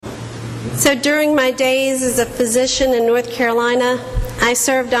So during my days as a physician in North Carolina, I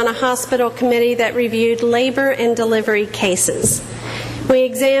served on a hospital committee that reviewed labor and delivery cases. We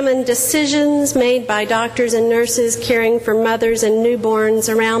examined decisions made by doctors and nurses caring for mothers and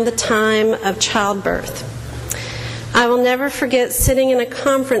newborns around the time of childbirth. I will never forget sitting in a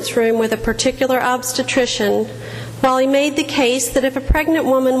conference room with a particular obstetrician while he made the case that if a pregnant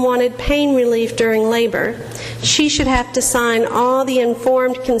woman wanted pain relief during labor, she should have to sign all the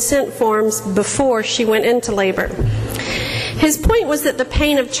informed consent forms before she went into labor. His point was that the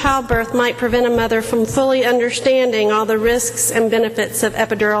pain of childbirth might prevent a mother from fully understanding all the risks and benefits of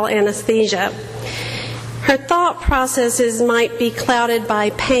epidural anesthesia. Her thought processes might be clouded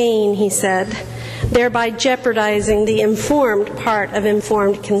by pain, he said, thereby jeopardizing the informed part of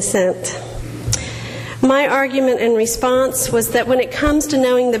informed consent. My argument in response was that when it comes to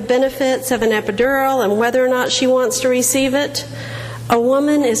knowing the benefits of an epidural and whether or not she wants to receive it, a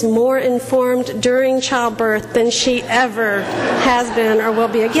woman is more informed during childbirth than she ever has been or will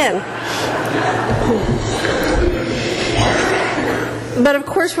be again. But of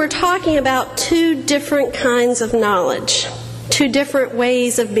course, we're talking about two different kinds of knowledge, two different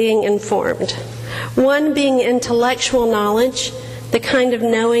ways of being informed. One being intellectual knowledge, the kind of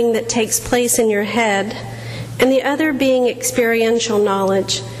knowing that takes place in your head, and the other being experiential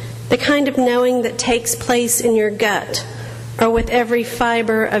knowledge, the kind of knowing that takes place in your gut, or with every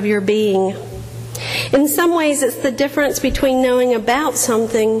fiber of your being. In some ways, it's the difference between knowing about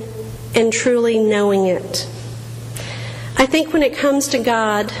something and truly knowing it. I think when it comes to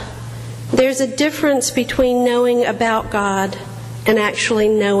God, there's a difference between knowing about God and actually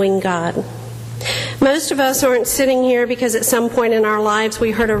knowing God. Most of us aren't sitting here because at some point in our lives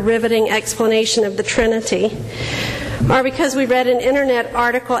we heard a riveting explanation of the Trinity, or because we read an internet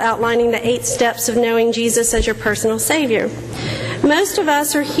article outlining the 8 steps of knowing Jesus as your personal Savior. Most of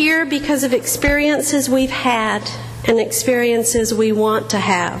us are here because of experiences we've had and experiences we want to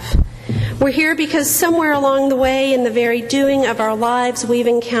have. We're here because somewhere along the way in the very doing of our lives we've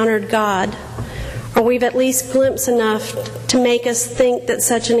encountered God, or we've at least glimpsed enough to make us think that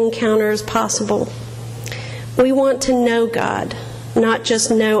such an encounter is possible. We want to know God, not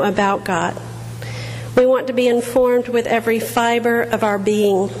just know about God. We want to be informed with every fiber of our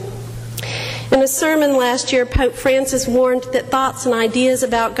being. In a sermon last year, Pope Francis warned that thoughts and ideas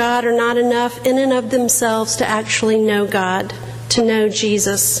about God are not enough in and of themselves to actually know God, to know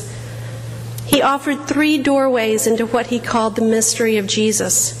Jesus. He offered 3 doorways into what he called the mystery of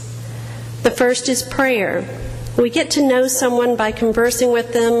Jesus. The first is prayer. We get to know someone by conversing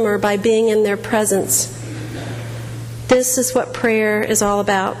with them or by being in their presence. This is what prayer is all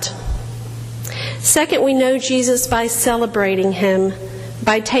about. Second, we know Jesus by celebrating him,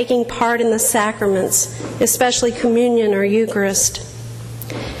 by taking part in the sacraments, especially communion or Eucharist.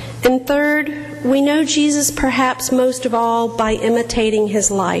 And third, we know Jesus perhaps most of all by imitating his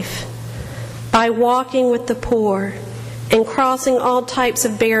life, by walking with the poor and crossing all types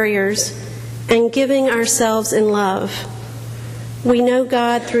of barriers and giving ourselves in love. We know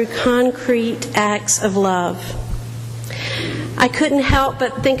God through concrete acts of love. I couldn't help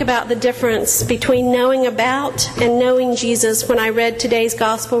but think about the difference between knowing about and knowing Jesus when I read today's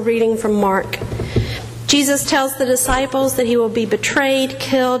gospel reading from Mark. Jesus tells the disciples that he will be betrayed,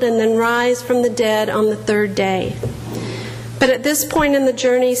 killed, and then rise from the dead on the 3rd day. But at this point in the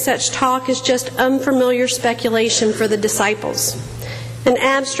journey, such talk is just unfamiliar speculation for the disciples, an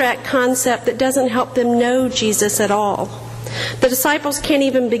abstract concept that doesn't help them know Jesus at all. The disciples can't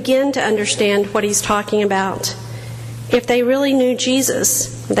even begin to understand what he's talking about. If they really knew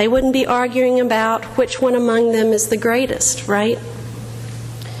Jesus, they wouldn't be arguing about which one among them is the greatest, right?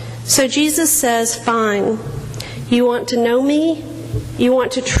 So Jesus says, fine, you want to know me? You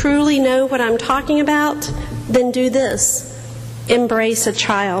want to truly know what I'm talking about? Then do this. Embrace a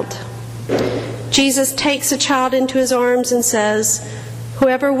child. Jesus takes a child into his arms and says,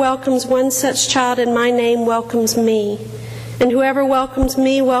 whoever welcomes one such child in my name welcomes me. And whoever welcomes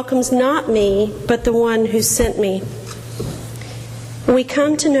me welcomes not me, but the one who sent me. We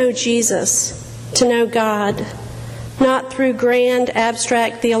come to know Jesus, to know God, not through grand,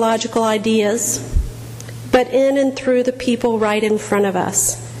 abstract theological ideas, but in and through the people right in front of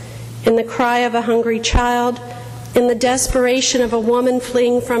us, in the cry of a hungry child, in the desperation of a woman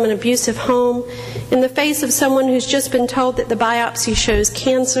fleeing from an abusive home, in the face of someone who's just been told that the biopsy shows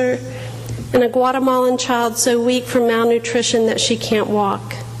cancer, and a Guatemalan child so weak from malnutrition that she can't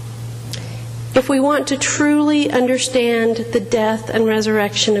walk. If we want to truly understand the death and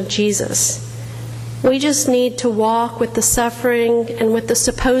resurrection of Jesus, we just need to walk with the suffering and with the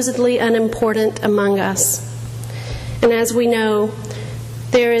supposedly unimportant among us. And as we know,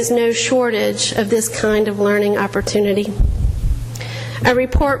 There is no shortage of this kind of learning opportunity. A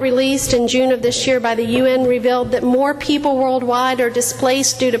report released in June of this year by the UN revealed that more people worldwide are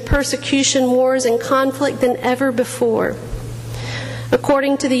displaced due to persecution, wars, and conflict than ever before.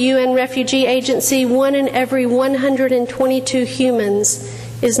 According to the UN Refugee Agency, 1 in every 122 humans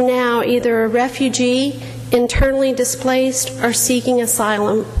is now either a refugee, internally displaced, or seeking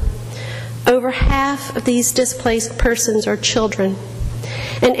asylum. Over half of these displaced persons are children,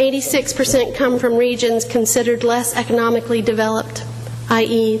 and 86% come from regions considered less economically developed,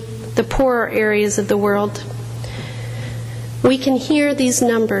 i.e., the poorer areas of the world. We can hear these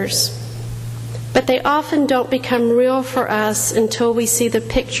numbers, but they often don't become real for us until we see the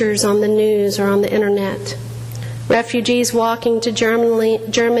pictures on the news or on the internet. Refugees walking to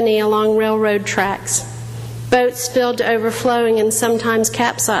Germany along railroad tracks, boats filled to overflowing and sometimes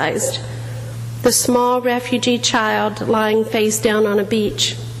capsized, the small refugee child lying face down on a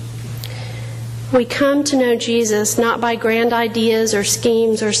beach. We come to know Jesus not by grand ideas or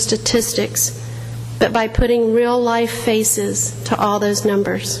schemes or statistics, but by putting real-life faces to all those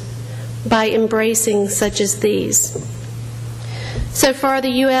numbers, by embracing such as these. So far, the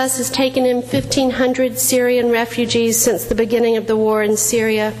U.S. has taken in 1,500 Syrian refugees since the beginning of the war in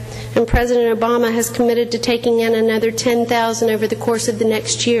Syria, and President Obama has committed to taking in another 10,000 over the course of the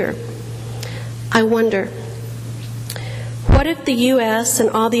next year. I wonder, what if the U.S. and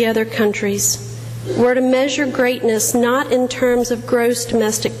all the other countries were to measure greatness not in terms of gross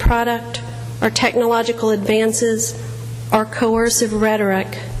domestic product or technological advances or coercive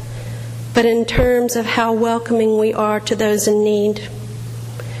rhetoric, but in terms of how welcoming we are to those in need?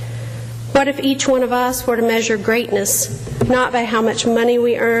 What if each one of us were to measure greatness not by how much money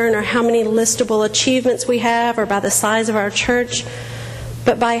we earn or how many listable achievements we have or by the size of our church,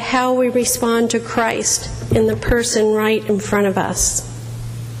 but by how we respond to Christ in the person right in front of us?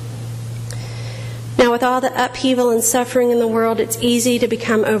 Now, with all the upheaval and suffering in the world, it's easy to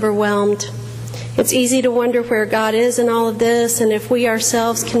become overwhelmed. It's easy to wonder where God is in all of this and if we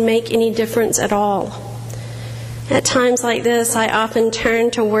ourselves can make any difference at all. At times like this, I often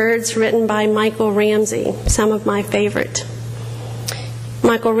turn to words written by Michael Ramsey, some of my favorite.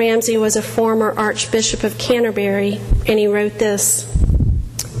 Michael Ramsey was a former Archbishop of Canterbury, and he wrote this.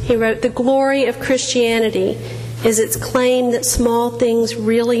 He wrote, "The glory of Christianity is its claim that small things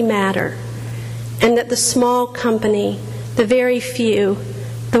really matter, and that the small company, the very few,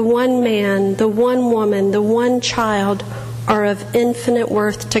 the one man, the one woman, the one child, are of infinite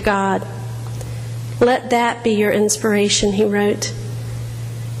worth to God. Let that be your inspiration," he wrote.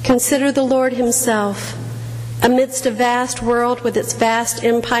 "Consider the Lord himself. Amidst a vast world with its vast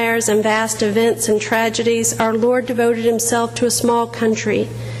empires and vast events and tragedies, our Lord devoted himself to a small country,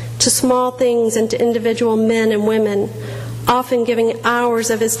 to small things and to individual men and women, often giving hours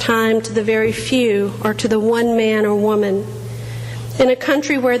of his time to the very few or to the one man or woman. In a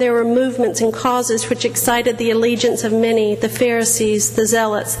country where there were movements and causes which excited the allegiance of many, the Pharisees, the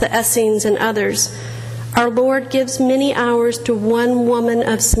Zealots, the Essenes, and others, our Lord gives many hours to one woman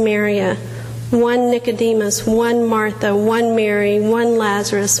of Samaria, one Nicodemus, one Martha, one Mary, one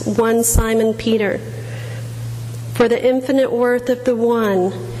Lazarus, one Simon Peter. For the infinite worth of the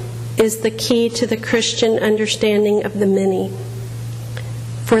one is the key to the Christian understanding of the many.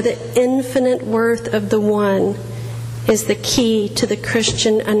 For the infinite worth of the one is the key to the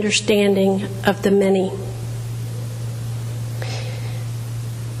Christian understanding of the many."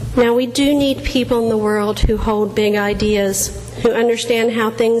 Now, we do need people in the world who hold big ideas, who understand how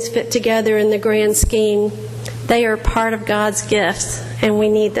things fit together in the grand scheme. They are part of God's gifts, and we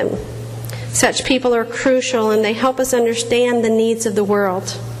need them. Such people are crucial, and they help us understand the needs of the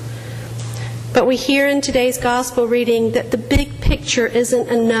world. But we hear in today's gospel reading that the big picture isn't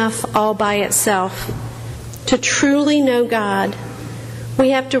enough all by itself. To truly know God, we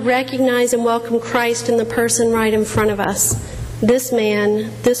have to recognize and welcome Christ in the person right in front of us. This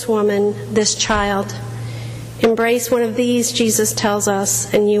man, this woman, this child. Embrace one of these, Jesus tells us,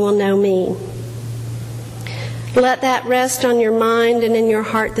 and you will know me. Let that rest on your mind and in your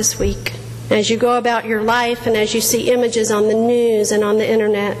heart this week, as you go about your life and as you see images on the news and on the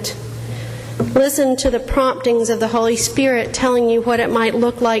internet. Listen to the promptings of the Holy Spirit telling you what it might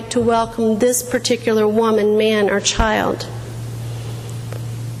look like to welcome this particular woman, man, or child.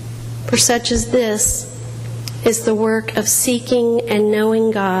 For such as this is the work of seeking and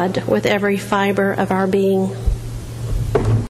knowing God with every fiber of our being.